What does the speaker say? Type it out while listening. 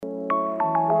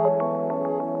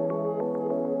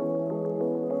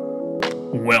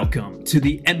Welcome to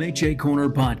the MHA Corner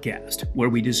podcast, where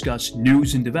we discuss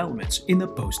news and developments in the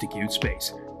post-acute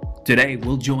space. Today,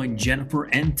 we'll join Jennifer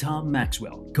and Tom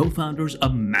Maxwell, co-founders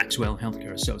of Maxwell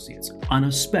Healthcare Associates, on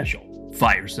a special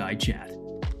fireside chat.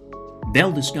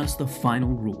 They'll discuss the final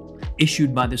rule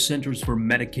issued by the Centers for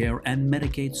Medicare and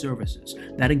Medicaid Services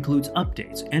that includes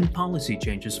updates and policy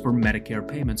changes for Medicare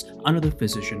payments under the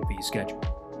physician fee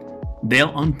schedule.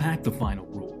 They'll unpack the final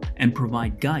rule and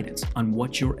provide guidance on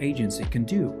what your agency can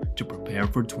do to prepare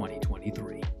for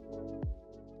 2023.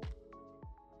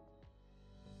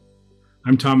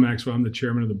 I'm Tom Maxwell. I'm the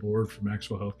chairman of the board for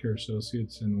Maxwell Healthcare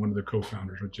Associates and one of the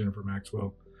co-founders with Jennifer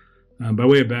Maxwell. By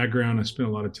way of background, I spent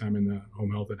a lot of time in the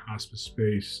home health and hospice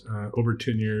space, over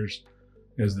 10 years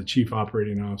as the chief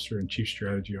operating officer and chief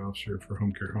strategy officer for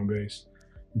Home Care Home Base.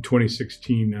 In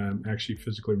 2016, actually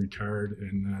physically retired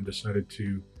and decided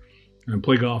to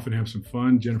play golf and have some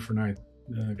fun. Jennifer and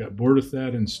I got bored with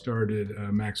that and started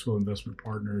Maxwell Investment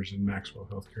Partners and Maxwell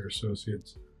Healthcare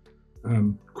Associates.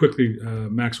 Quickly,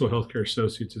 Maxwell Healthcare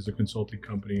Associates is a consulting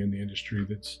company in the industry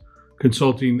that's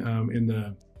consulting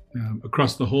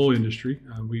across the whole industry.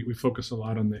 We focus a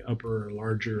lot on the upper or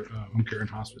larger home care and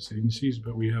hospice agencies,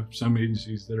 but we have some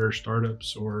agencies that are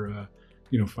startups or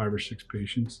 5 or 6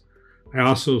 patients. I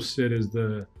also sit as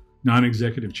the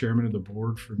non-executive chairman of the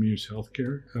board for Muse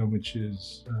Healthcare, which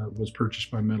was purchased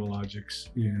by Medalogix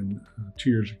 2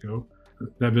 years ago.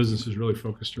 That business is really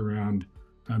focused around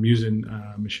using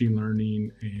machine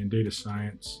learning and data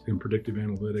science and predictive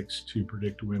analytics to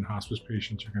predict when hospice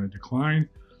patients are going to decline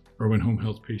or when home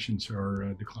health patients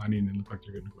are declining and look like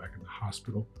they're going to go back in the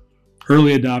hospital.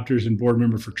 Early adopters and board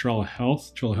member for Trella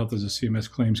Health. Trella Health is a CMS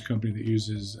claims company that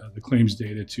uses the claims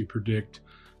data to predict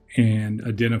and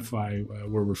identify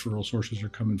where referral sources are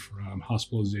coming from,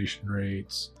 hospitalization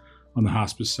rates. On the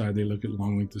hospice side, they look at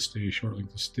long length of stay, short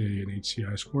length of stay, and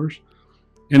HCI scores.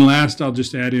 And last, I'll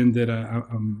just add in that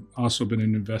I'm also been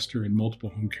an investor in multiple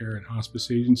home care and hospice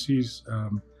agencies,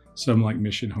 some like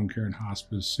Mission Home Care and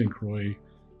Hospice, St. Croix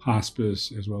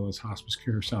Hospice, as well as Hospice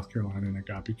Care of South Carolina and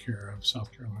Agape Care of South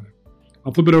Carolina.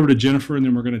 I'll flip it over to Jennifer, and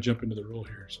then we're going to jump into the role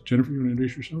here. So Jennifer, you want to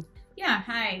introduce yourself? Yeah,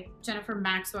 hi, Jennifer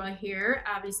Maxwell here,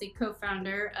 obviously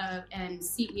co-founder of and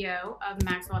CEO of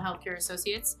Maxwell Healthcare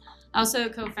Associates, also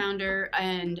co-founder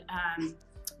and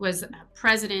was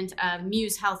president of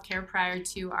Muse Healthcare prior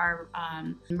to our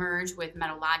merge with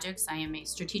Medalogix. I am a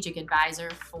strategic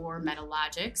advisor for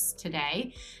Medalogix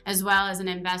today, as well as an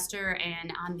investor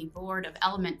and on the board of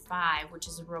Element 5, which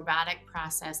is a robotic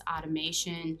process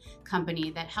automation company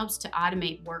that helps to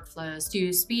automate workflows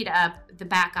to speed up the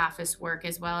back office work,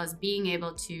 as well as being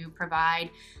able to provide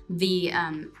the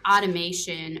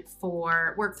automation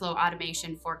for workflow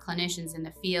automation for clinicians in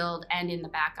the field and in the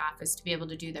back office to be able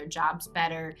to do their jobs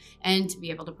better and to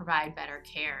be able to provide better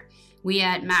care. We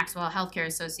at Maxwell Healthcare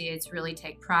Associates really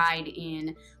take pride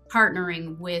in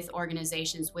partnering with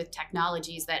organizations with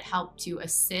technologies that help to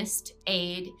assist,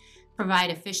 aid,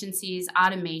 provide efficiencies,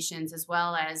 automations, as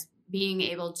well as being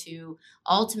able to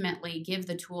ultimately give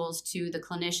the tools to the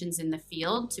clinicians in the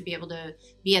field to be able to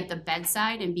be at the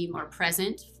bedside and be more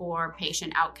present for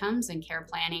patient outcomes and care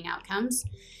planning outcomes,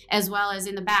 as well as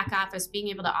in the back office, being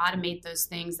able to automate those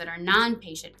things that are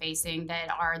non-patient facing, that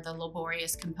are the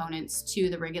laborious components to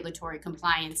the regulatory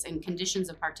compliance and conditions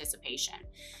of participation.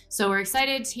 So we're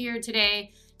excited here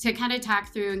today to kind of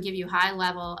talk through and give you high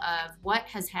level of what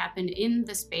has happened in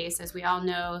the space. As we all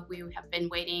know, we have been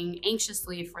waiting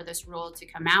anxiously for this rule to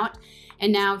come out,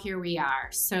 and now here we are.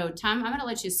 So Tom, I'm gonna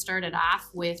let you start it off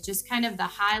with just kind of the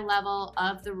high level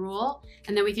of the rule,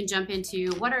 and then we can jump into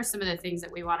what are some of the things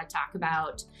that we wanna talk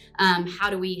about.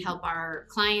 How do we help our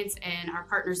clients and our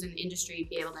partners in the industry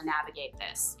be able to navigate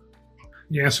this?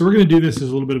 Yeah, so we're going to do this as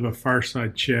a little bit of a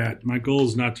fireside chat. My goal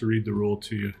is not to read the rule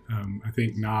to you. I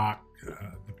think not.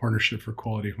 The Partnership for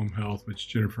Quality Home Health, which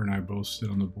Jennifer and I both sit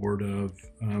on the board of,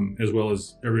 as well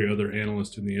as every other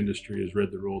analyst in the industry, has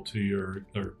read the rule to you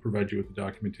or provide you with the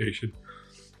documentation.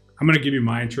 I'm going to give you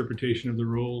my interpretation of the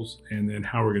rules and then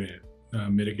how we're going to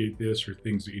mitigate this or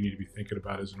things that you need to be thinking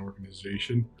about as an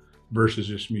organization versus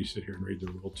just me sit here and read the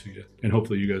rule to you. And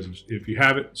hopefully you guys, if you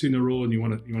haven't seen the rule and you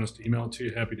want us to email it to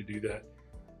you, happy to do that.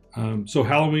 So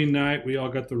Halloween night, we all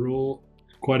got the rule.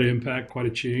 Quite an impact, quite a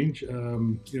change.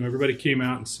 Everybody came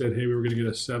out and said, hey, we were going to get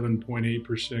a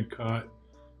 7.8% cut,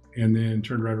 and then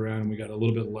turned right around and we got a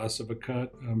little bit less of a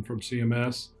cut from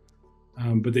CMS.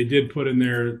 But they did put in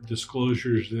their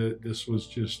disclosures that this was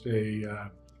just a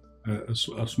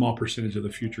small percentage of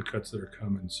the future cuts that are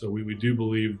coming. So we do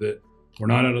believe that we're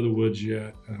not out of the woods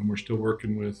yet. We're still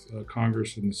working with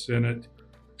Congress and the Senate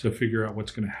to figure out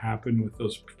what's going to happen with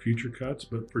those future cuts.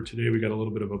 But for today, we got a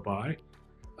little bit of a buy.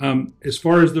 As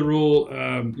far as the rule,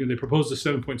 they proposed a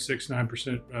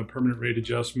 7.69% permanent rate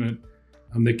adjustment.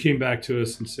 They came back to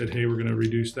us and said, hey, we're going to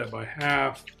reduce that by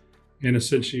half. And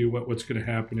essentially what's going to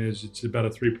happen is it's about a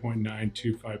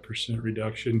 3.925%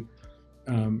 reduction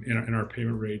in our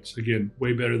payment rates. Again,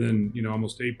 way better than,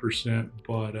 almost 8%,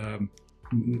 but,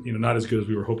 not as good as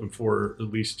we were hoping for,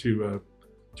 at least to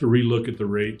relook at the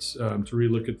rates, to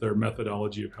relook at their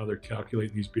methodology of how they're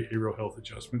calculating these behavioral health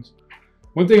adjustments.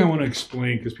 One thing I want to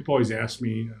explain, because people always ask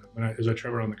me as I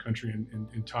travel around the country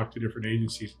and talk to different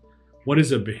agencies, what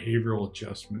is a behavioral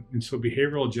adjustment? And so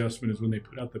behavioral adjustment is when they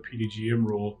put out the PDGM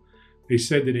rule, they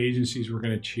said that agencies were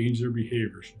going to change their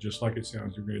behaviors, just like it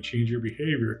sounds. You're going to change your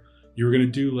behavior. You were going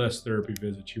to do less therapy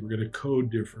visits. You were going to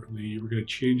code differently. You were going to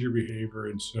change your behavior.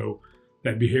 And so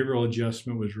that behavioral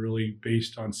adjustment was really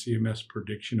based on CMS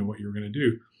prediction of what you were going to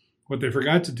do. What they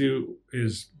forgot to do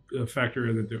is factor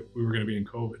in that we were going to be in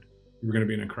COVID. We were going to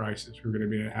be in a crisis. We were going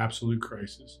to be in an absolute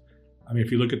crisis. I mean,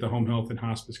 if you look at the home health and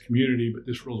hospice community, but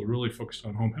this rule is really focused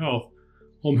on home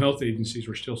health agencies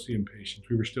were still seeing patients.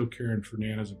 We were still caring for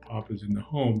nanas and papas in the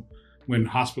home when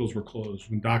hospitals were closed,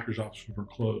 when doctors' offices were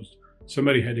closed.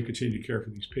 Somebody had to continue to care for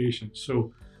these patients.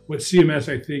 So what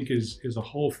CMS, I think, is a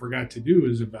whole forgot to do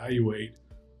is evaluate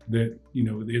that,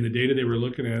 in the data they were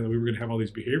looking at, that we were going to have all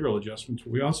these behavioral adjustments,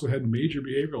 but we also had major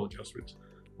behavioral adjustments.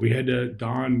 We had to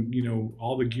don,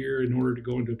 all the gear in order to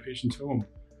go into a patient's home.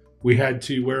 We had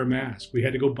to wear a mask. We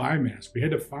had to go buy masks. We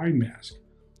had to find masks.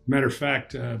 Matter of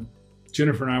fact,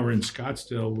 Jennifer and I were in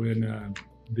Scottsdale when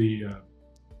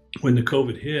the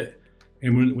COVID hit,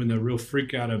 and when the real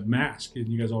freak out of mask, and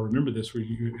you guys all remember this, where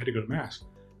you had to go to mask.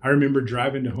 I remember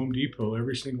driving to Home Depot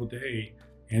every single day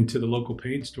and to the local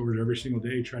paint stores every single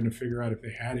day trying to figure out if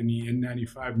they had any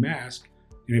N95 masks.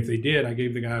 And if they did, I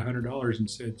gave the guy $100 and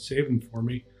said, save them for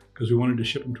me, because we wanted to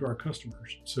ship them to our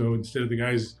customers. So instead of the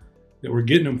guys that were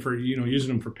getting them for, using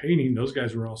them for painting, those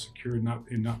guys were all secure and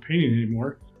not painting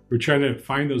anymore. We're trying to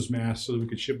find those masks so that we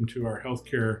could ship them to our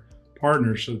healthcare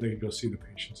partners so that they could go see the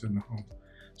patients in the home.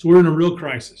 So we're in a real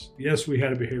crisis. Yes, we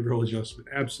had a behavioral adjustment.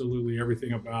 Absolutely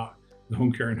everything about the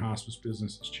home care and hospice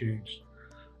business has changed.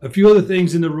 A few other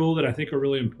things in the rule that I think are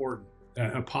really important.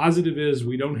 A positive is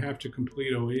we don't have to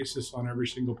complete OASIS on every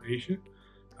single patient.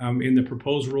 In the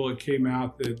proposed rule, it came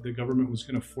out that the government was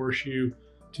going to force you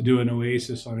to do an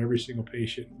OASIS on every single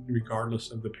patient,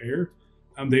 regardless of the payer.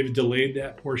 They've delayed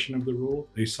that portion of the rule.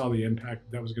 They saw the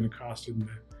impact that was going to cost in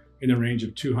the range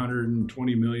of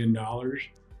 $220 million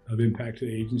of impact to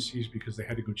the agencies, because they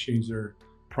had to go change their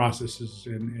processes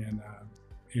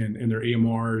and their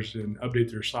EMRs and update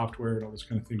their software and all those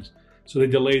kind of things. So they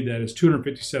delayed that. It's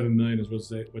 $257 million is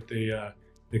what they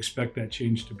expect that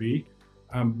change to be.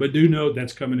 But do note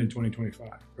that's coming in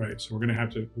 2025, right? So we're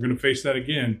going to face that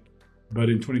again, but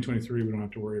in 2023 we don't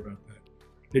have to worry about that.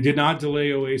 They did not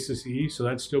delay OASIS E, so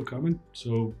that's still coming.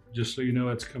 So just so you know,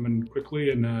 that's coming quickly.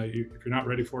 And if you're not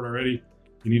ready for it already,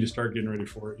 you need to start getting ready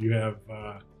for it. You have,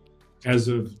 as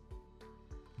of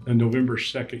November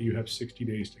 2nd, you have 60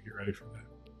 days to get ready for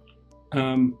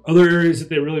that. Other areas that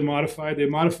they modified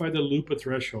the LUPA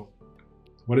threshold.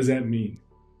 What does that mean?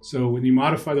 So when you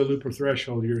modify the LUPA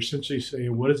threshold, you're essentially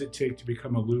saying, what does it take to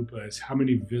become a LUPA? It's how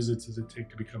many visits does it take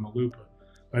to become a LUPA?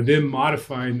 By them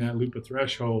modifying that LUPA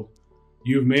threshold,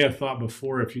 you may have thought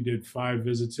before, if you did 5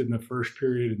 visits in the first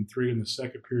period and 3 in the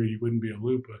second period, you wouldn't be a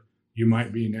LUPA. You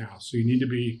might be now. So you need to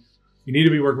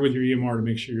be working with your EMR to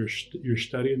make sure you're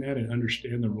studying that and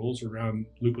understand the rules around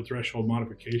LUPA threshold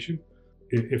modification.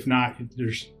 If not,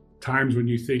 there's times when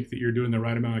you think that you're doing the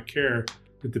right amount of care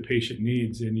that the patient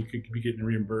needs, and you could be getting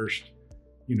reimbursed,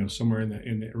 somewhere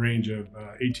in the range of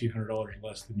 $1,800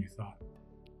 less than you thought.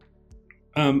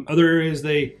 Other areas,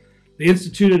 they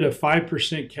instituted a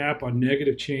 5% cap on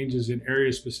negative changes in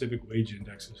area-specific wage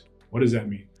indexes. What does that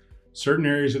mean? Certain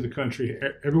areas of the country,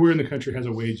 everywhere in the country has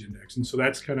a wage index, and so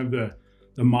that's kind of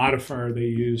the modifier they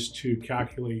use to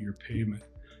calculate your payment.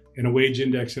 And a wage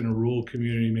index in a rural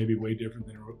community may be way different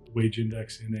than a wage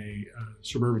index in a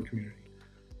suburban community.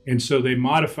 And so they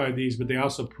modified these, but they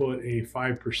also put a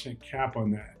 5% cap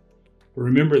on that. But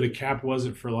remember, the cap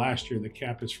wasn't for last year. The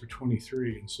cap is for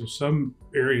 23. And so some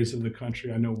areas of the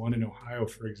country, I know one in Ohio,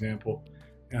 for example,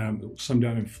 some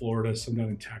down in Florida, some down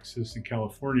in Texas and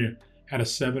California, had a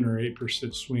 7 or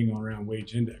 8% swing around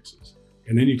wage indexes.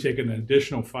 And then you take an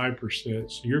additional 5%.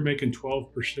 So you're making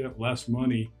 12% less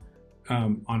money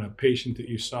on a patient that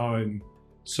you saw in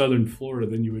Southern Florida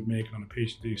than you would make on a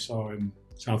patient that you saw in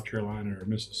South Carolina or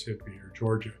Mississippi or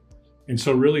Georgia. And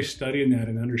so really studying that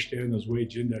and understanding those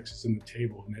wage indexes in the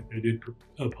table, and they did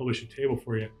publish a table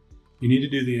for you. You need to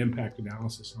do the impact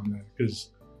analysis on that,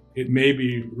 because it may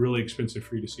be really expensive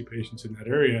for you to see patients in that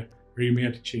area, or you may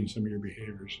have to change some of your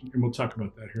behaviors. And we'll talk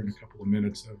about that here in a couple of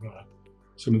minutes of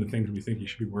some of the things we think you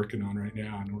should be working on right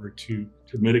now in order to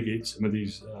mitigate some of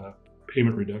these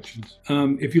payment reductions.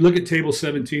 If you look at Table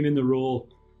 17 in the rule,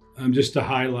 just to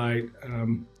highlight,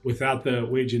 without the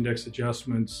wage index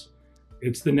adjustments,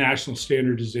 it's the national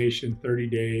standardization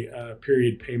 30-day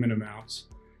period payment amounts.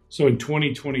 So in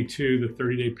 2022, the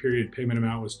 30-day period payment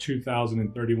amount was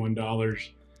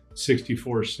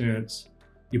 $2,031.64.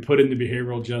 You put in the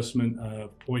behavioral adjustment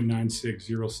of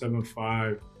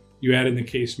 0.96075. You add in the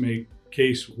case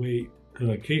mix weight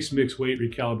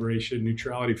recalibration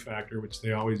neutrality factor, which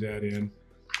they always add in,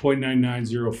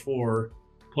 0.9904,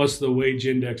 plus the wage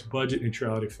index budget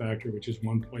neutrality factor, which is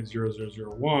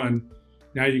 1.0001.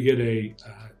 Now you get a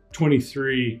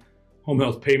 23 home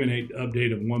health payment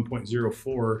update of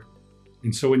 1.04.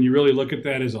 And so when you really look at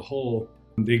that as a whole,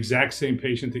 the exact same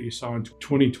patient that you saw in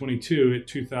 2022 at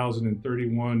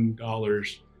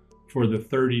 $2,031 for the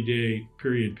 30-day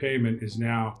period payment is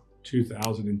now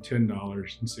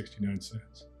 $2,010.69.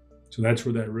 So that's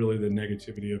where the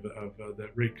negativity of that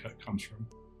rate cut comes from.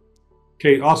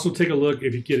 Okay, also take a look,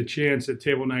 if you get a chance, at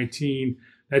Table 19.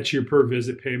 That's your per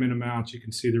visit payment amounts. You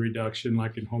can see the reduction,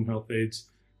 like in home health aides,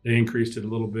 they increased it a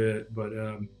little bit, but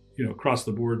across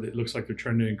the board, it looks like they're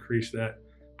trying to increase that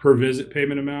per visit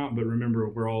payment amount. But remember,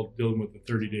 we're all dealing with the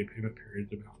 30-day payment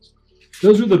period amounts.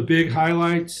 Those are the big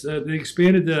highlights. They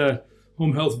expanded the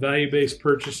home health value-based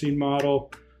purchasing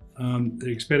model.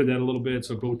 They expanded that a little bit,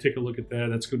 so go take a look at that.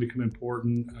 That's going to become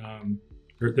important.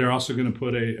 They're also going to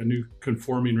put a new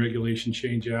conforming regulation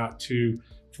change out to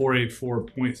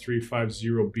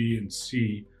 484.350B and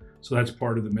C. So that's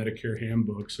part of the Medicare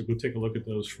handbook. So go take a look at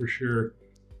those for sure.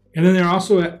 And then they're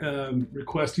also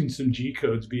requesting some G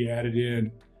codes be added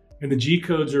in. And the G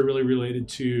codes are really related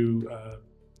to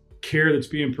care that's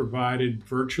being provided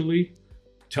virtually,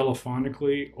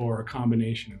 telephonically, or a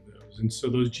combination of those. And so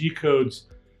those G codes,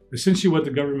 essentially what the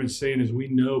government's saying is, we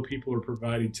know people are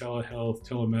providing telehealth,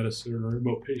 telemedicine, or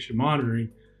remote patient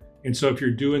monitoring. And so if you're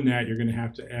doing that, you're going to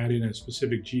have to add in a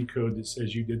specific G code that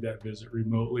says you did that visit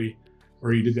remotely,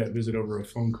 or you did that visit over a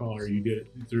phone call, or you did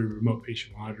it through remote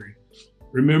patient monitoring.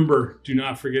 Remember, do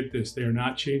not forget this. They are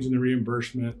not changing the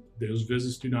reimbursement. Those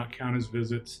visits do not count as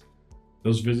visits.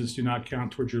 Those visits do not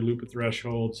count towards your LUPA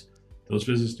thresholds. Those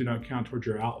visits do not count towards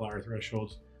your outlier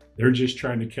thresholds. They're just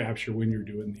trying to capture when you're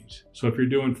doing these. So if you're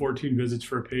doing 14 visits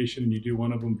for a patient and you do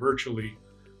one of them virtually,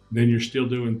 then you're still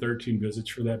doing 13 visits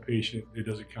for that patient. It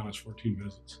doesn't count as 14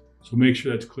 visits. So make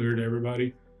sure that's clear to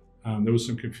everybody. There was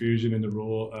some confusion in the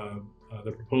rule,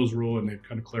 the proposed rule, and they've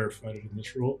kind of clarified it in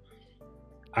this rule.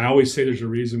 I always say there's a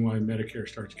reason why Medicare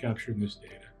starts capturing this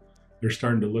data. They're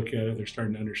starting to look at it, they're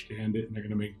starting to understand it, and they're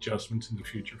going to make adjustments in the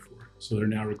future for it. So they're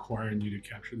now requiring you to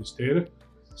capture this data.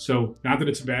 So not that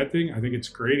it's a bad thing. I think it's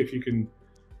great if you can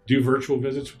do virtual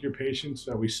visits with your patients.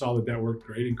 We saw that worked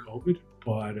great in COVID,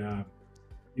 but I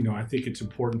think it's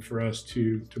important for us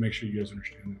to make sure you guys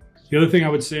understand that. The other thing I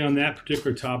would say on that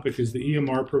particular topic is the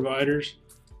EMR providers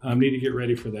need to get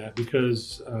ready for that,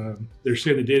 because they're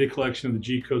saying the data collection of the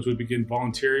G codes would begin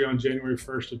voluntary on January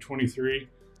 1st of 23,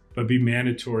 but be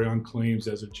mandatory on claims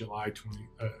as of July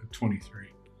 23.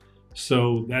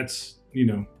 So that's,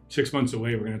 6 months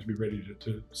away. We're going to have to be ready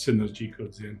to send those G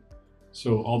codes in.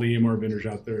 So all the EMR vendors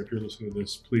out there, if you're listening to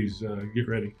this, please get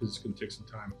ready, because it's going to take some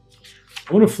time.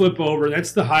 I want to flip over.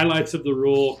 That's the highlights of the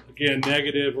rule. Again,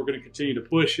 negative. We're going to continue to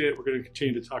push it. We're going to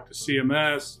continue to talk to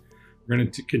CMS. We're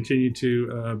going to continue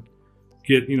to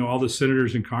get all the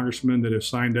senators and congressmen that have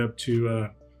signed up to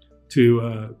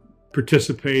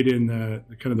participate in the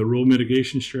kind of the rule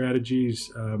mitigation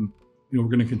strategies. We're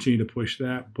going to continue to push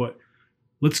that. But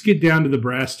let's get down to the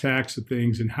brass tacks of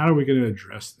things, and how are we going to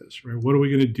address this, right? What are we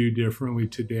going to do differently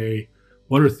today?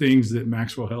 What are things that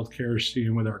Maxwell Healthcare is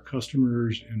seeing with our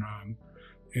customers and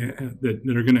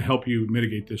that are going to help you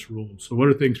mitigate this rule? So what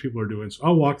are things people are doing? So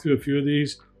I'll walk through a few of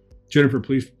these. Jennifer,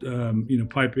 please,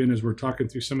 pipe in as we're talking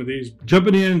through some of these.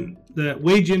 Jumping in, the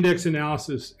wage index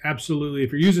analysis, absolutely.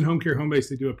 If you're using Home Care Home Base,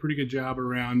 they do a pretty good job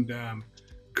around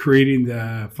creating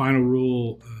the final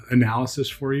rule analysis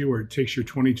for you, where it takes your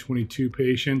 2022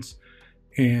 patients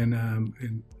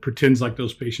and pretends like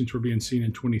those patients were being seen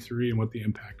in 23 and what the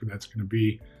impact of that's going to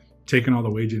be, taking all the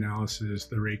wage analysis,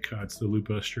 the rate cuts, the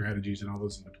LUPA strategies, and all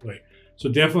those into play. So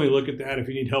definitely look at that. If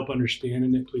you need help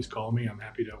understanding it, please call me. I'm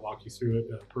happy to walk you through it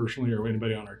personally, or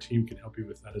anybody on our team can help you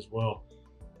with that as well.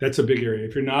 That's a big area.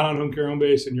 If you're not on Home Care Home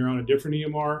Base and you're on a different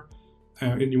EMR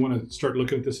and you want to start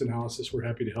looking at this analysis, we're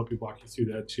happy to help you walk you through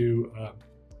that too.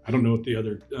 I don't know what the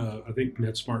other, I think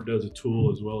NetSmart does a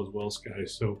tool as well as WellSky.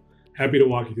 So happy to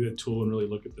walk you through that tool and really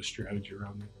look at the strategy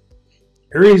around it.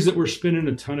 Areas that we're spending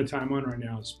a ton of time on right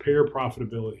now is payer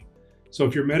profitability. So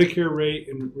if your Medicare rate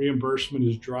and reimbursement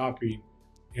is dropping,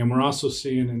 and we're also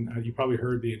seeing, and you probably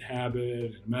heard the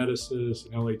Inhabit and Medicis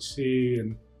and LHC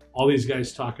and all these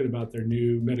guys talking about their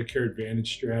new Medicare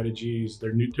Advantage strategies,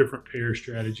 their new different payer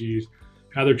strategies,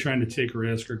 how they're trying to take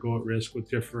risk or go at risk with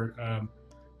different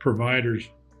providers.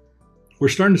 We're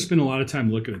starting to spend a lot of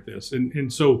time looking at this.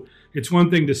 And so it's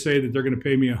one thing to say that they're going to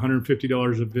pay me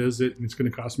 $150 a visit and it's going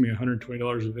to cost me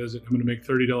 $120 a visit. I'm going to make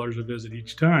 $30 a visit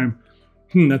each time.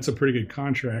 That's a pretty good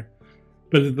contract.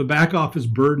 But if the back office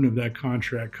burden of that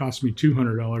contract costs me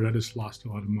 $200, I just lost a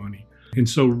lot of money. And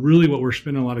so really what we're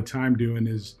spending a lot of time doing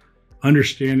is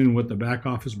understanding what the back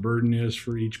office burden is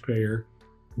for each payer,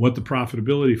 what the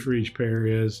profitability for each payer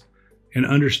is, and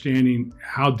understanding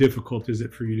how difficult is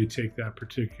it for you to take that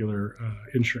particular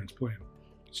insurance plan.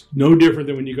 It's no different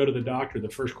than when you go to the doctor. The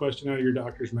first question out of your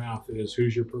doctor's mouth is,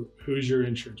 who's your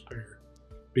insurance payer?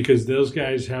 Because those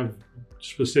guys have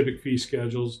specific fee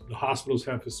schedules. The hospitals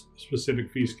have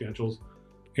specific fee schedules.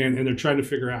 And they're trying to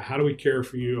figure out, how do we care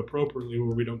for you appropriately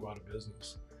where we don't go out of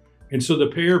business? And so the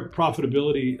payer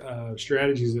profitability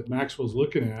strategies that Maxwell's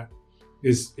looking at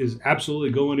is absolutely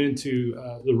going into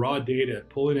the raw data,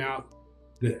 pulling out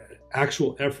the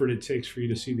actual effort it takes for you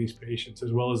to see these patients,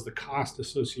 as well as the cost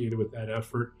associated with that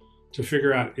effort, to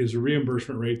figure out, is the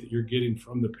reimbursement rate that you're getting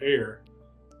from the payer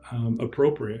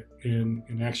appropriate, and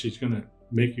actually it's going to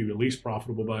make you at least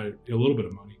profitable by a little bit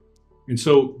of money. And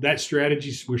so that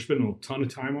strategy, we're spending a ton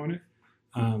of time on it.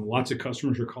 Lots of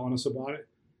customers are calling us about it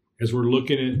as we're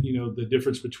looking at, the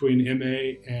difference between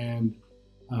MA and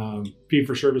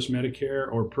fee-for-service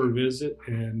Medicare, or per visit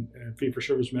and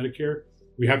fee-for-service Medicare.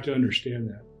 We have to understand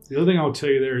that. The other thing I'll tell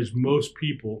you there is, most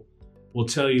people will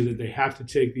tell you that they have to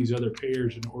take these other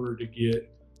payers in order to get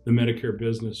the Medicare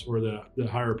business or the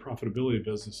higher profitability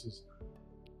businesses.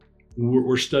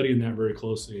 We're studying that very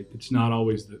closely. It's not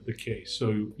always the case.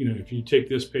 So, if you take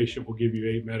this patient, we'll give you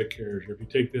 8 Medicares, or if you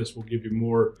take this, we'll give you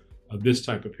more of this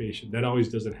type of patient. That always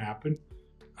doesn't happen.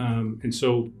 And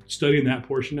so studying that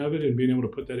portion of it and being able to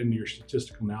put that into your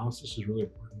statistical analysis is really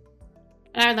important.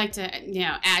 And I'd like to,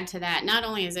 add to that. Not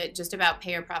only is it just about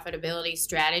payer profitability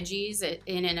strategies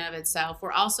in and of itself,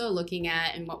 we're also looking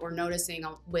at, and what we're noticing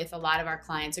with a lot of our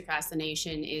clients across the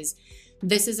nation is,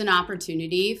 this is an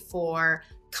opportunity for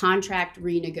contract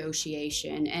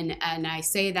renegotiation. And I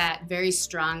say that very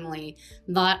strongly.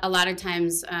 A lot of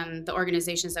times the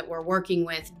organizations that we're working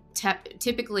with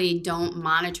typically don't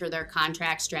monitor their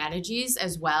contract strategies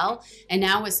as well. And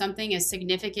now with something as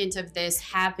significant of this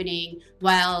happening,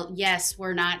 while yes,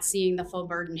 we're not seeing the full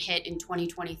burden hit in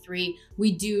 2023,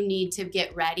 we do need to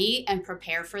get ready and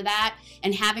prepare for that,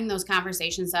 and having those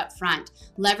conversations up front,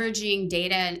 leveraging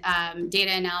data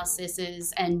analysis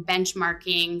and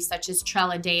benchmarking such as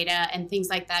Trella data and things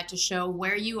like that, to show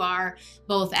where you are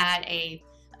both at a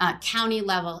county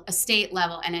level, a state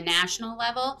level, and a national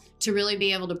level, to really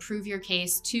be able to prove your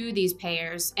case to these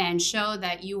payers and show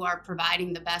that you are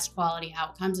providing the best quality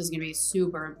outcomes is going to be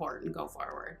super important go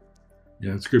forward.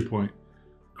 Yeah, that's a good point.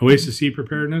 OASIS-E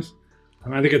preparedness.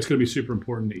 I think it's going to be super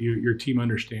important that your team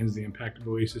understands the impact of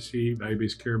OASIS-E.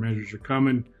 Value-based care measures are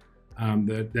coming.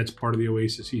 That's part of the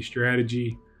OASIS-E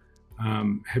strategy.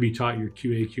 Have you taught your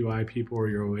QA/QI people or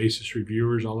your OASIS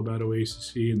reviewers all about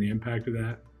OASIS-E and the impact of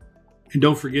that? And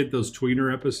don't forget those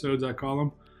tweener episodes, I call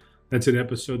them. That's an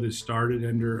episode that started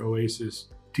under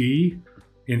OASIS-D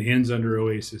and ends under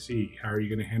OASIS-E. How are you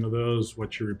going to handle those?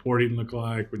 What's your reporting look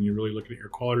like when you're really looking at your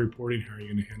quality reporting? How are you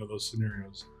going to handle those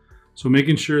scenarios? So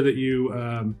making sure that you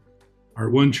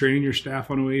are training your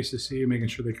staff on OASIS-E and making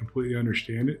sure they completely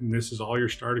understand it. And this is all your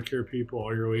starter care people,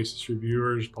 all your OASIS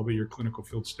reviewers, probably your clinical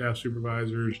field staff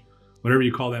supervisors, whatever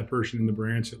you call that person in the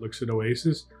branch that looks at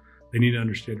OASIS. They need to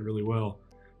understand it really well.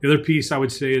 The other piece I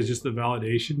would say is just the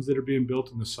validations that are being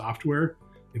built in the software.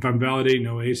 If I'm validating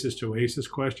OASIS to OASIS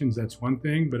questions, that's one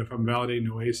thing. But if I'm validating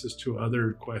OASIS to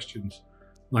other questions,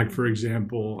 like for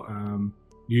example,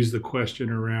 use the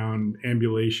question around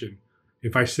ambulation.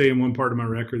 If I say in one part of my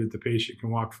record that the patient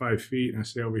can walk 5 feet and I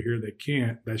say over here they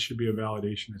can't, that should be a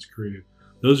validation that's created.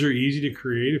 Those are easy to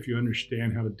create if you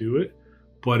understand how to do it.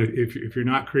 But if you're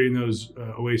not creating those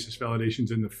OASIS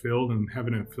validations in the field and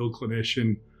having a field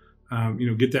clinician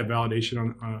get that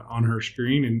validation on her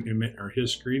screen or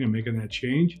his screen and making that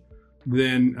change,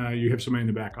 then you have somebody in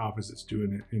the back office that's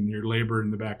doing it, and your labor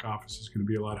in the back office is going to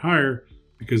be a lot higher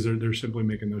because they're simply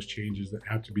making those changes that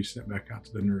have to be sent back out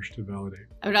to the nurse to validate.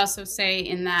 I would also say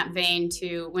in that vein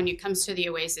too, when it comes to the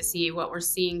OASIS-E, what we're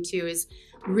seeing too is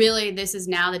really, this is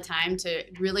now the time to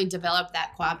really develop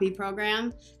that QAPI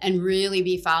program and really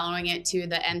be following it to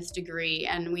the nth degree.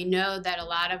 And we know that a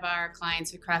lot of our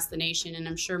clients across the nation, and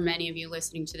I'm sure many of you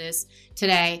listening to this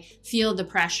today, feel the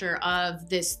pressure of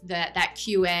that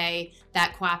QA,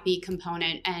 that QAPI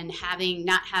component, and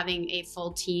not having a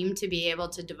full team to be able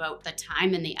to devote the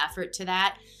time and the effort to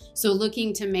that. So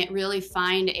looking to really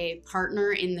find a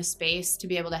partner in the space to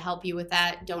be able to help you with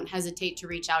that, don't hesitate to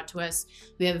reach out to us.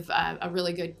 We have a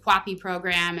really good QAPI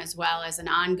program, as well as an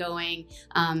ongoing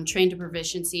train to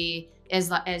proficiency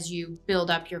as you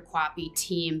build up your QAPI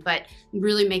team, but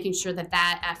really making sure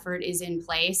that effort is in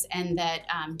place, and that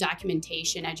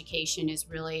documentation education is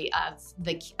really of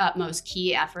the utmost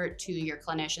key effort to your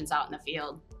clinicians out in the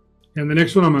field. And the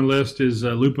next one on my list is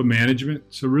LUPA management.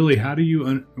 So really,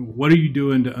 what are you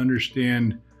doing to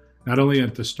understand, not only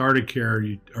at the start of care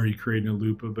are you creating a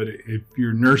LUPA, but if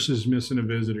your nurse is missing a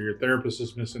visit or your therapist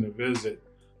is missing a visit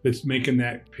that's making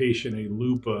that patient a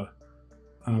LUPA,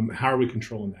 how are we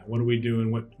controlling that? What are we doing?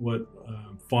 What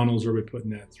funnels are we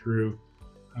putting that through?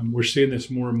 We're seeing this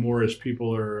more and more as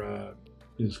people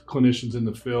as clinicians in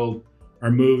the field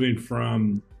are moving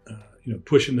from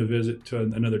pushing the visit to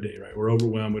another day, right? We're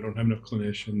overwhelmed. We don't have enough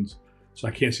clinicians. So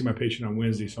I can't see my patient on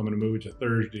Wednesday, so I'm going to move it to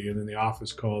Thursday. And then the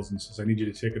office calls and says, I need you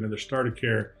to take another start of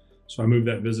care. So I move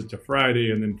that visit to Friday,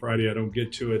 and then Friday I don't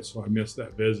get to it, so I miss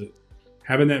that visit.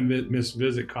 Having that missed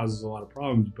visit causes a lot of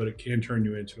problems, but it can turn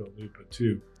you into a LUPA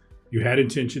too. You had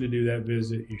intention to do that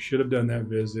visit. You should have done that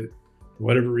visit. For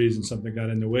whatever reason, something got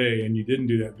in the way and you didn't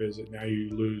do that visit. Now you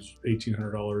lose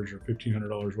 $1,800 or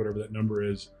 $1,500, whatever that number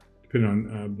is, depending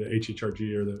on the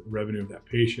HHRG or the revenue of that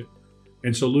patient.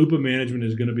 And so LUPA management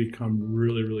is going to become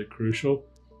really, really crucial.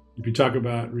 If you talk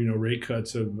about, rate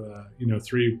cuts of,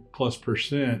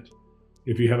 3+%,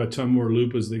 if you have a ton more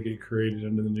LUPAs that get created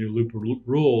under the new LUPA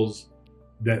rules,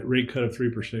 that rate cut of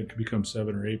 3% could become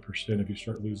 7 or 8% if you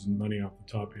start losing money off the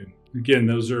top end. Again,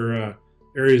 those are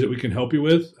areas that we can help you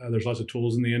with. There's lots of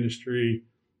tools in the industry.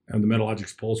 The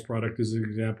Metalogics Pulse product is an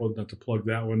example, not to plug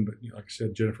that one, but like I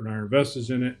said, Jennifer and I are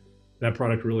investors in it. That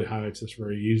product really highlights this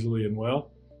very easily and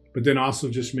well. But then also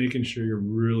just making sure you're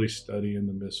really studying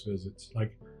the missed visits.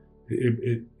 Like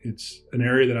it's an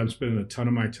area that I'm spending a ton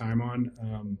of my time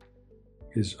on,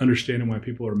 is understanding why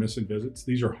people are missing visits.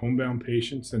 These are homebound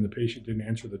patients and the patient didn't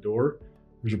answer the door.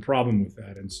 There's a problem with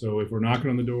that. And so if we're knocking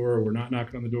on the door, or we're not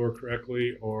knocking on the door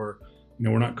correctly, or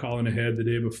we're not calling ahead the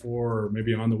day before, or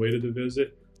maybe on the way to the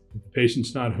visit, if the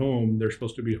patient's not home, they're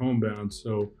supposed to be homebound.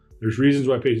 So there's reasons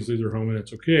why patients leave their home, and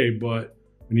that's okay, but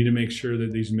we need to make sure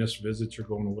that these missed visits are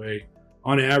going away.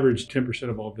 On average, 10%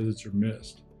 of all visits are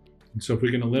missed. And so if we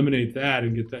can eliminate that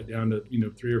and get that down to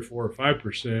 3 or 4 or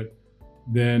 5%,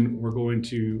 then we're going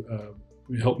to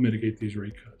help mitigate these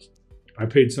rate cuts. I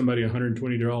paid somebody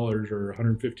 $120 or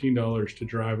 $115 to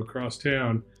drive across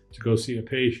town to go see a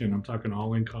patient. I'm talking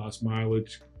all-in cost,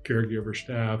 mileage, caregiver,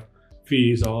 staff,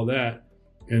 fees, all that.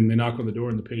 And they knock on the door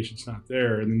and the patient's not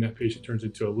there. And then that patient turns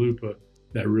into a LUPA.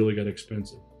 That really got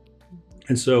expensive.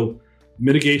 And so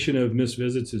mitigation of missed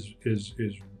visits is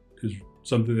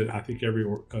something that I think every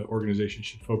organization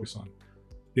should focus on.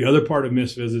 The other part of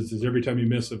missed visits is every time you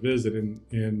miss a visit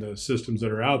in the systems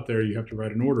that are out there, you have to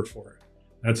write an order for it.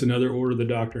 That's another order the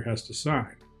doctor has to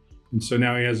sign. And so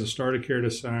now he has a start of care to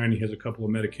sign. He has a couple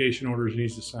of medication orders he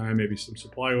needs to sign, maybe some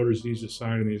supply orders he needs to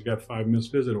sign, and he's got 5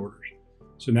 missed visit orders.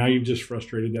 So now you've just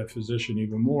frustrated that physician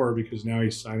even more, because now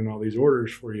he's signing all these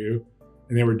orders for you,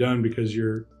 and they were done because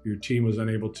your team was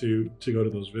unable to go to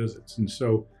those visits. And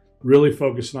so really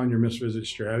focusing on your missed visit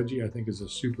strategy, I think, is a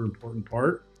super important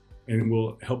part, and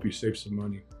will help you save some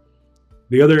money.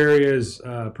 The other area is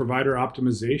provider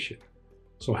optimization.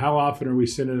 So how often are we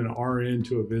sending an RN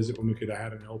to a visit when we could have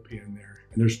had an LPN there?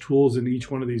 And there's tools in each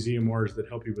one of these EMRs that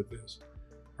help you with this.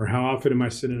 Or how often am I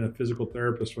sending a physical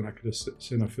therapist when I could have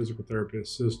sent a physical therapy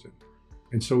assistant?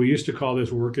 And so we used to call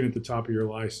this working at the top of your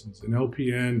license. An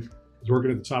LPN is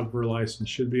working at the top of her license,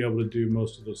 should be able to do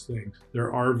most of those things.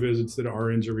 There are visits that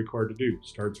RNs are required to do,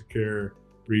 starts of care,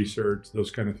 research, those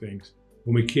kind of things.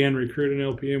 When we can recruit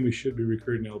an LPN, we should be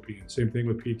recruiting an LPN. Same thing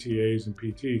with PTAs and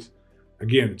PTs.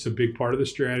 Again, it's a big part of the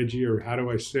strategy, or how do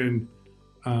I send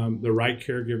the right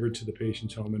caregiver to the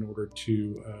patient's home in order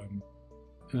to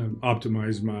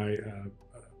optimize my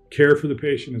care for the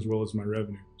patient as well as my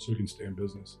revenue, so we can stay in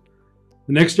business.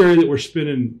 The next area that we're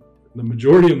spending the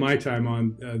majority of my time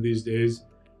on these days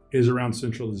is around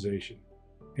centralization.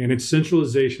 And it's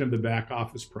centralization of the back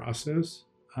office process,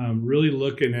 really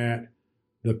looking at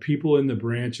the people in the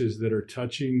branches that are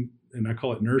touching, and I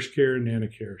call it nurse care and nana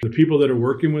care. The people that are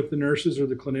working with the nurses or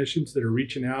the clinicians that are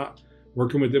reaching out,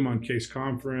 working with them on case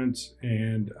conference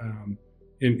and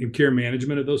and care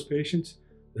management of those patients.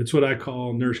 That's what I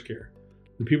call nurse care.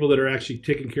 The people that are actually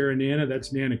taking care of Nana,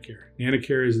 that's Nana care. Nana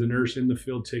care is the nurse in the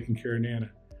field taking care of Nana.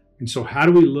 And so how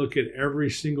do we look at every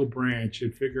single branch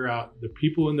and figure out the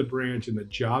people in the branch and the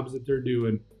jobs that they're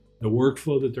doing, the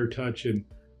workflow that they're touching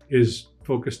is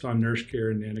focused on nurse care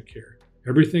and Nana care.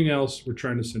 Everything else we're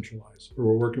trying to centralize, or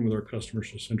we're working with our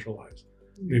customers to centralize.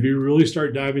 And if you really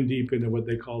start diving deep into what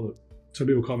they call some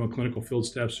people call them a clinical field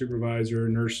staff supervisor,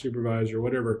 nurse supervisor,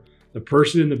 whatever, the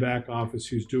person in the back office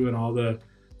who's doing all the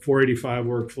 485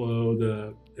 workflow,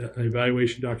 the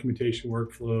evaluation documentation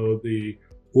workflow, the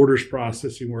orders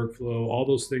processing workflow, all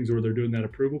those things where they're doing that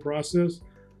approval process,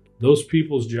 those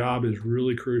people's job is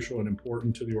really crucial and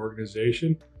important to the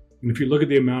organization. And if you look at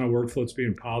the amount of workflow that's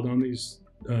being piled on these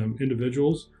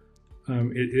individuals,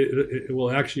 it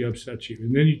will actually upset you.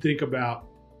 And then you think about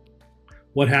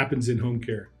what happens in home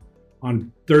care.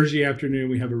 On Thursday afternoon,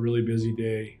 we have a really busy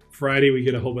day. Friday, we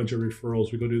get a whole bunch of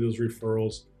referrals. We go do those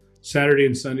referrals. Saturday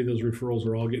and Sunday, those referrals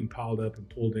are all getting piled up and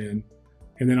pulled in.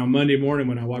 And then on Monday morning,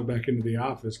 when I walk back into the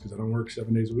office, because I don't work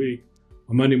 7 days a week,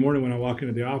 on Monday morning when I walk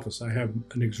into the office, I have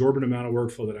an exorbitant amount of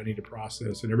workflow that I need to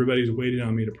process, and everybody's waiting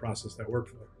on me to process that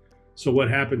workflow. So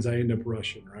what happens, I end up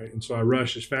rushing, right? And so I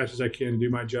rush as fast as I can to do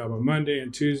my job on Monday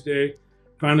and Tuesday,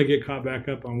 finally get caught back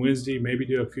up on Wednesday, maybe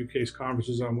do a few case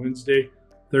conferences on Wednesday.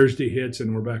 Thursday hits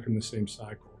and we're back in the same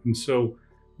cycle. And so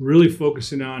really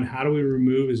focusing on how do we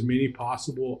remove as many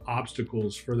possible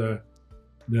obstacles for the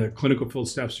clinical field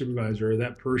staff supervisor, or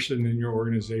that person in your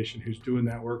organization who's doing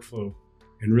that workflow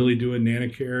and really doing Nana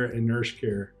care and nurse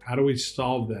care. How do we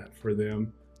solve that for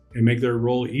them and make their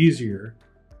role easier,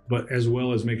 but as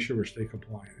well as make sure we're stay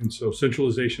compliant? And so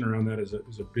centralization around that is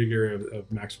a big area of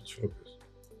Maxwell's focus.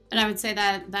 And I would say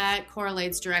that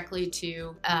correlates directly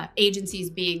to agencies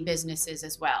being businesses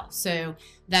as well. So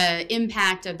the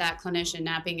impact of that clinician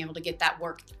not being able to get that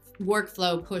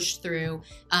workflow pushed through,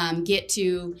 get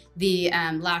to the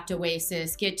locked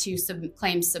oasis, get to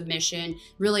claim submission,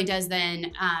 really does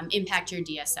then impact your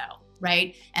DSO.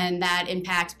 Right? And that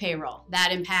impacts payroll.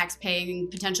 That impacts paying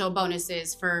potential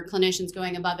bonuses for clinicians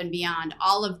going above and beyond.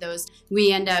 All of those,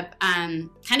 we end up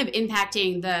kind of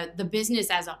impacting the business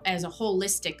as a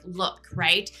holistic look,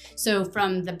 right? So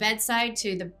from the bedside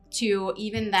to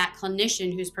even that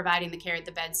clinician who's providing the care at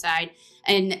the bedside,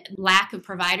 and lack of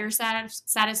provider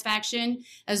satisfaction,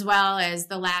 as well as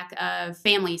the lack of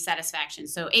family satisfaction.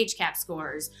 So HCAP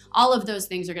scores, all of those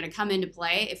things are going to come into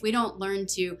play if we don't learn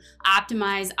to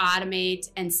optimize, automate,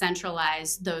 and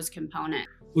centralize those components.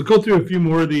 We'll go through a few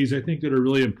more of these I think that are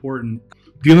really important.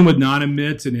 Dealing with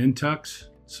non-admits and in-tucks.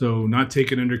 So not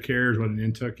taken under care is what an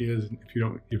in-tuck is, if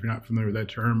you're not familiar with that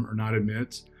term, or not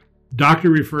admits. Doctor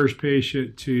refers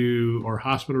patient to, or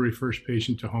hospital refers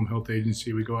patient to home health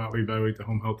agency. We go out, we evaluate the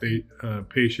home health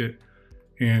patient,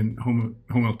 and home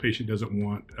health patient doesn't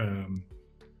want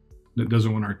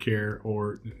our care,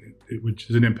 which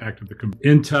is an impact of the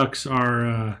in-tucks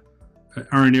are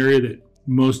an area that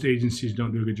most agencies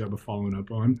don't do a good job of following up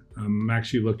on. I'm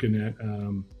actually looking at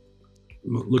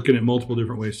multiple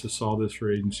different ways to solve this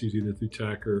for agencies, either through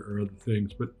tech or other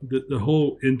things. But the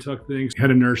whole in-tuck thing, had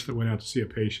a nurse that went out to see a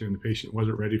patient, and the patient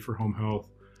wasn't ready for home health,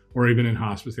 or even in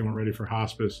hospice, they weren't ready for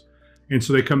hospice. And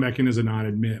so they come back in as a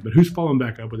non-admit. But who's following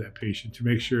back up with that patient to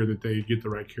make sure that they get the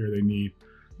right care they need,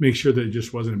 make sure that it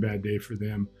just wasn't a bad day for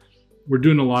them? We're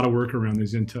doing a lot of work around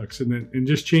these in-tucks, and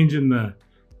just changing the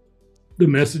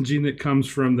messaging that comes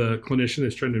from the clinician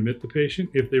that's trying to admit the patient.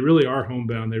 If they really are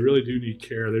homebound, they really do need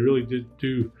care, they really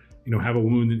do have a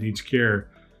wound that needs care,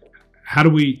 how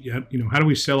do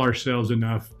we sell ourselves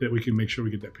enough that we can make sure we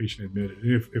get that patient admitted?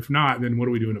 And if not, then what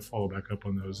are we doing to follow back up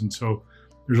on those? And so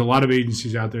there's a lot of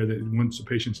agencies out there that once the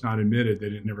patient's not admitted, they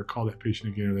didn't never call that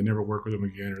patient again, or they never work with them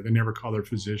again, or they never call their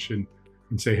physician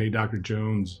and say, hey, Dr.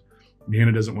 Jones,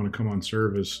 Nana doesn't want to come on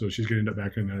service, so she's going to end up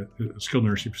back in a skilled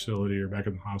nursing facility or back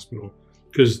in the hospital,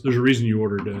 because there's a reason you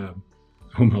ordered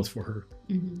home health for her.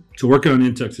 Mm-hmm. So working on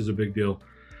in-tucks is a big deal.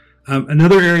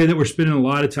 Another area that we're spending a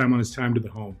lot of time on is time to the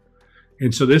home.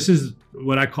 And so this is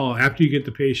what I call after you get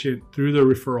the patient through the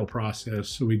referral process.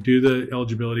 So we do the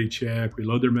eligibility check, we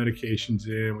load their medications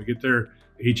in, we get their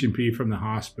H&P from the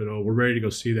hospital, we're ready to go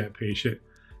see that patient.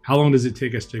 How long does it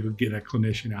take us to get a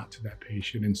clinician out to that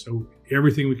patient? And so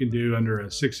everything we can do under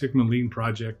a Six Sigma Lean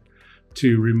project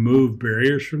to remove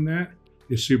barriers from that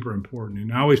is super important.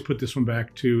 And I always put this one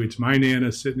back to, it's my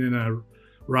Nana sitting in a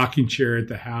rocking chair at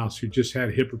the house who just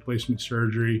had hip replacement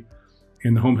surgery,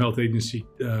 and the home health agency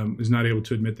is not able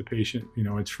to admit the patient.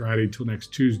 It's Friday till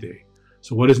next Tuesday.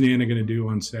 So what is Nana going to do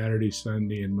on Saturday,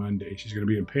 Sunday, and Monday? She's going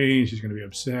to be in pain. She's going to be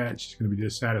upset. She's going to be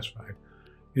dissatisfied.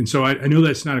 And so I know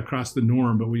that's not across the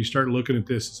norm, but when you start looking at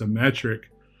this as a metric,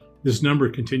 this number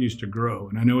continues to grow.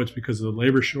 And I know it's because of the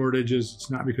labor shortages. It's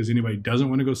not because anybody doesn't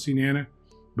want to go see Nana,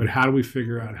 but how do we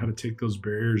figure out how to take those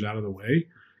barriers out of the way?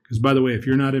 Because by the way, if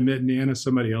you're not admitting Nana,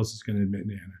 somebody else is going to admit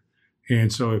Nana.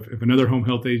 And so if another home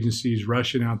health agency is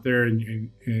rushing out there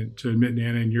and to admit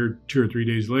Nana and you're 2 or 3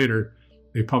 days later,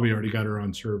 they probably already got her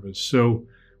on service. So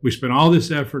we spent all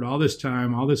this effort, all this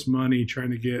time, all this money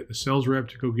trying to get the sales rep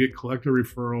to go collect a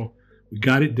referral. We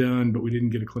got it done, but we didn't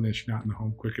get a clinician out in the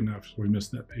home quick enough, so we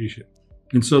missed that patient.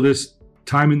 And so this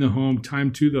time in the home,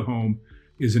 time to the home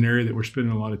is an area that we're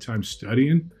spending a lot of time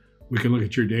studying. We can look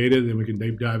at your data, then we can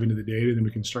deep dive into the data, then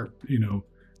we can start,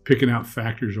 picking out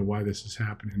factors of why this is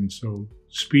happening. And so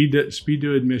speed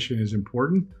to admission is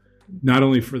important, not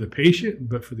only for the patient,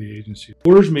 but for the agency.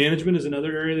 Orders management is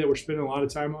another area that we're spending a lot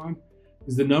of time on.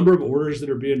 Is the number of orders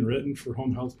that are being written for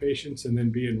home health patients and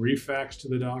then being refaxed to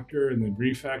the doctor and then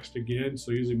refaxed again. So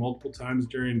usually multiple times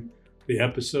during the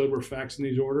episode, we're faxing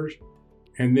these orders.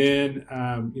 And then,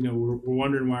 we're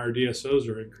wondering why our DSOs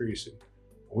are increasing.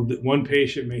 Well, one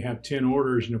patient may have 10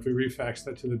 orders, and if we refax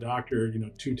that to the doctor,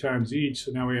 2 times each,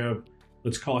 so now we have,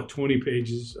 let's call it 20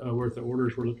 pages worth of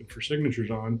orders we're looking for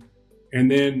signatures on. And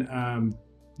then,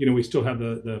 we still have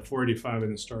the 485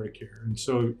 and the start of care. And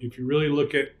so if you really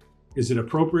look at, is it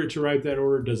appropriate to write that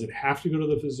order? Does it have to go to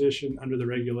the physician under the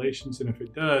regulations? And if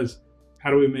it does,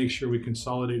 how do we make sure we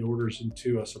consolidate orders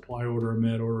into a supply order, a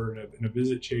med order, and a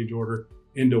visit change order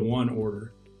into one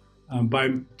order?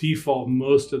 By default,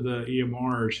 most of the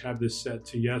EMRs have this set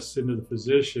to yes into the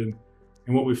physician.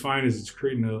 And what we find is it's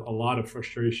creating a lot of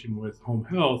frustration with home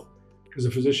health because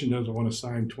the physician doesn't want to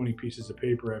sign 20 pieces of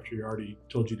paper after he already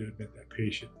told you to admit that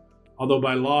patient. Although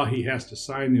by law, he has to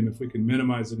sign them. If we can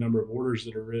minimize the number of orders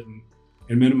that are written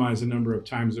and minimize the number of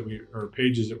times or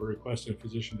pages that we're requesting a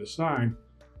physician to sign,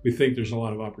 we think there's a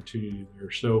lot of opportunity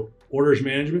there. So orders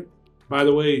management, by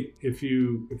the way,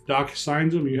 if doc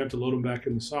signs them, you have to load them back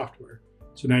in the software.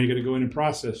 So now you got to go in and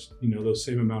process, those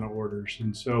same amount of orders.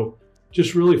 And so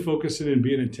just really focusing and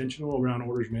being intentional around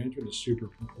orders management is super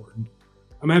important.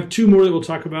 I have 2 more that we'll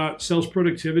talk about. Sales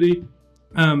productivity.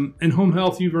 In home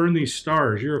health, you've earned these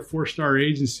stars. You're a 4-star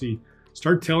agency.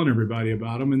 Start telling everybody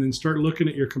about them and then start looking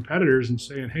at your competitors and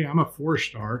saying, hey, I'm a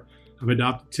 4-star. I've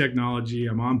adopted technology.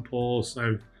 I'm on Pulse.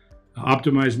 I've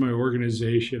optimized my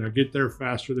organization. I get there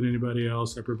faster than anybody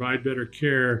else. I provide better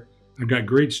care. I've got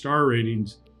great star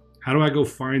ratings. How do I go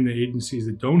find the agencies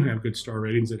that don't have good star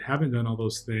ratings, that haven't done all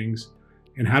those things?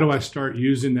 And how do I start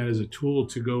using that as a tool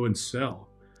to go and sell?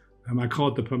 I call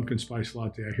it the pumpkin spice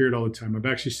latte. I hear it all the time. I've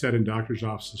actually sat in doctor's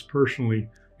offices personally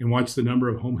and watched the number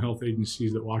of home health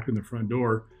agencies that walk in the front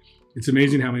door. It's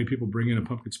amazing how many people bring in a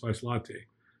pumpkin spice latte.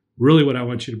 Really what I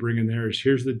want you to bring in there is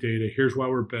here's the data, here's why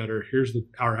we're better, here's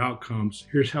our outcomes,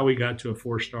 here's how we got to a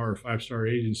 4-star or 5-star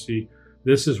agency.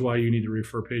 This is why you need to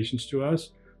refer patients to us,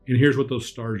 and here's what those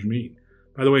stars mean.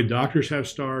 By the way, doctors have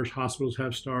stars, hospitals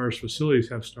have stars, facilities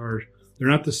have stars. They're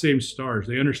not the same stars.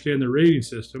 They understand the rating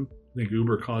system. I think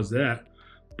Uber caused that,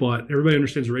 but everybody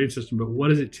understands the rating system. But what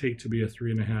does it take to be a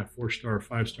 3.5, 4-star,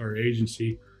 5-star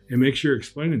agency? And make sure you're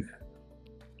explaining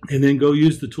that. And then go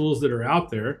use the tools that are out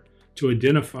there to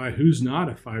identify who's not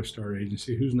a 5-star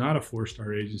agency, who's not a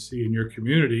 4-star agency in your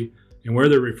community, and where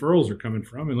their referrals are coming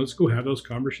from. And let's go have those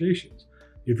conversations.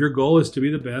 If your goal is to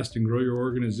be the best and grow your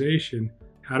organization,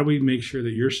 how do we make sure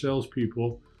that your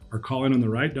salespeople are calling on the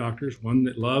right doctors, one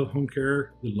that love home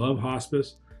care, that love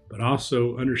hospice, but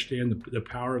also understand the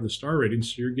power of the star ratings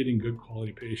so you're getting good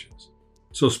quality patients.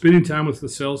 So spending time with the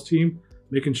sales team,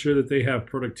 making sure that they have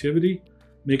productivity,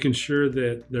 making sure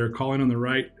that they're calling on the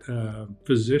right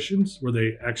physicians where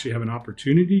they actually have an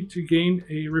opportunity to gain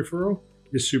a referral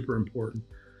is super important.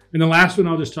 And the last one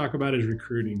I'll just talk about is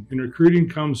recruiting. And recruiting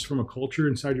comes from a culture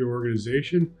inside your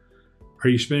organization. Are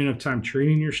you spending enough time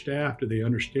training your staff? Do they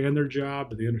understand their job?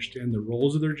 Do they understand the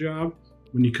roles of their job?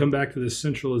 When you come back to this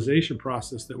centralization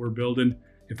process that we're building,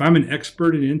 if I'm an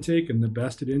expert in intake and the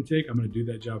best at intake, I'm going to do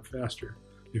that job faster.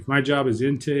 If my job is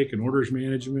intake and orders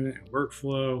management and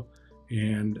workflow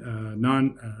and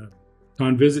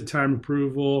non-visit time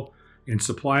approval and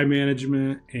supply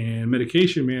management and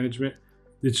medication management,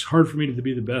 it's hard for me to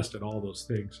be the best at all those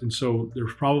things. And so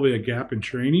there's probably a gap in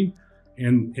training.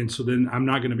 And so then I'm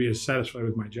not going to be as satisfied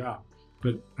with my job.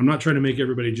 But I'm not trying to make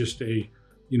everybody just a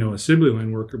assembly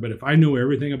line worker. But if I know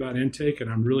everything about intake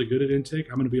and I'm really good at intake,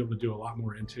 I'm going to be able to do a lot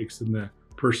more intakes than the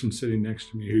person sitting next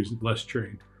to me who's less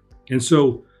trained. And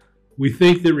so we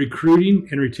think that recruiting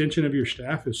and retention of your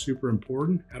staff is super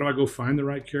important. How do I go find the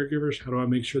right caregivers? How do I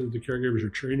make sure that the caregivers are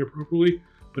trained appropriately?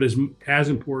 But as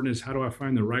important as how do I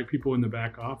find the right people in the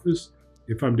back office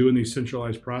if I'm doing these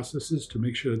centralized processes, to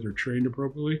make sure that they're trained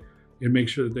appropriately and make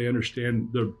sure that they understand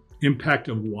the impact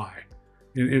of why.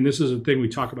 And this is a thing we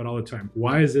talk about all the time.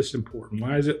 Why is this important?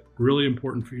 Why is it really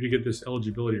important for you to get this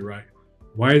eligibility right?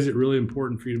 Why is it really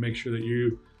important for you to make sure that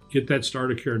you get that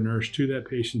start of care nurse to that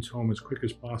patient's home as quick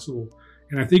as possible?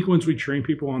 And I think once we train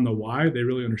people on the why, they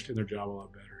really understand their job a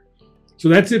lot better. So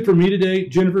that's it for me today.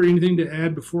 Jennifer, anything to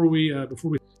add before we?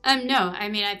 No, I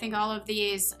mean, I think all of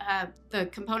these, the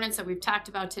components that we've talked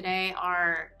about today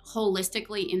are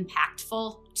holistically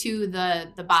impactful to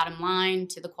the bottom line,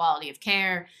 to the quality of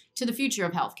care, to the future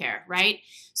of healthcare, right?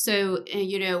 So,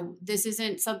 this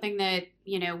isn't something that,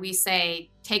 we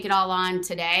say, take it all on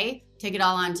today, take it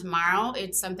all on tomorrow.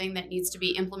 It's something that needs to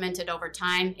be implemented over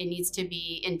time. It needs to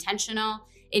be intentional.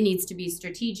 It needs to be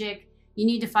strategic. You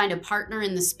need to find a partner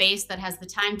in the space that has the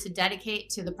time to dedicate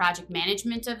to the project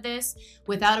management of this.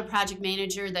 Without a project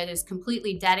manager that is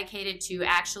completely dedicated to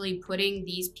actually putting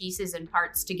these pieces and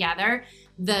parts together,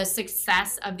 the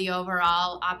success of the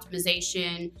overall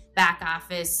optimization, back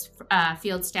office,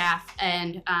 field staff,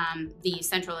 and the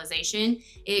centralization,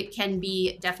 it can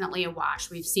be definitely a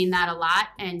wash. We've seen that a lot.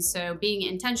 And so being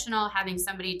intentional, having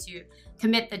somebody to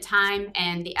commit the time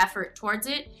and the effort towards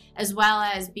it, as well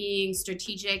as being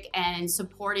strategic and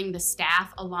supporting the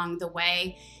staff along the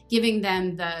way, giving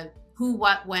them the who,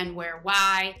 what, when, where,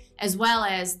 why, as well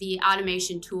as the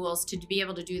automation tools to be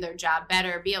able to do their job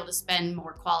better, be able to spend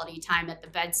more quality time at the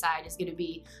bedside is going to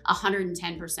be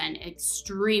 110%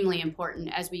 extremely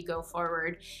important as we go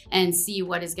forward and see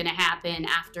what is going to happen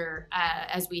after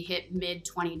as we hit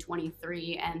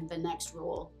mid-2023 and the next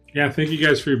rule. Yeah, thank you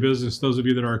guys for your business. Those of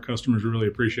you that are our customers, we really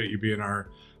appreciate you being our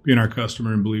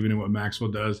customer and believing in what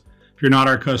Maxwell does. If you're not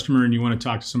our customer and you want to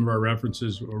talk to some of our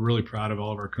references, we're really proud of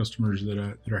all of our customers that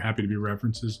are happy to be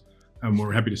references.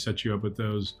 We're happy to set you up with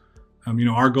those.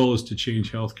 Our goal is to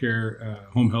change healthcare,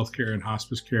 home healthcare and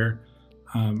hospice care,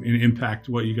 and impact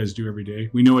what you guys do every day.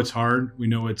 We know it's hard. We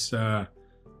know it's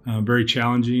very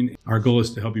challenging. Our goal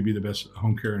is to help you be the best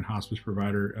home care and hospice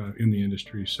provider in the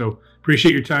industry. So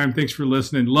appreciate your time. Thanks for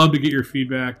listening. Love to get your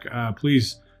feedback.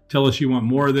 Please tell us you want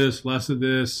more of this, less of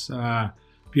this.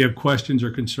 If you have questions or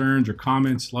concerns or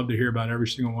comments, love to hear about every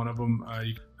single one of them.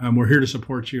 We're here to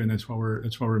support you, and that's why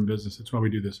we're in business. That's why we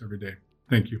do this every day.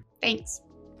 Thank you. Thanks.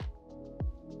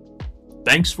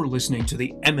 Thanks for listening to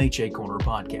the MHA Corner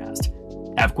podcast.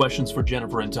 Have questions for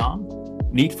Jennifer and Tom?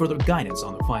 Need further guidance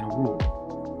on the final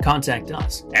rule? Contact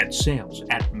us at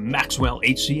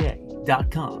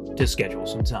sales@maxwellhca.com to schedule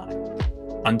some time.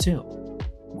 Until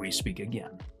we speak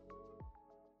again.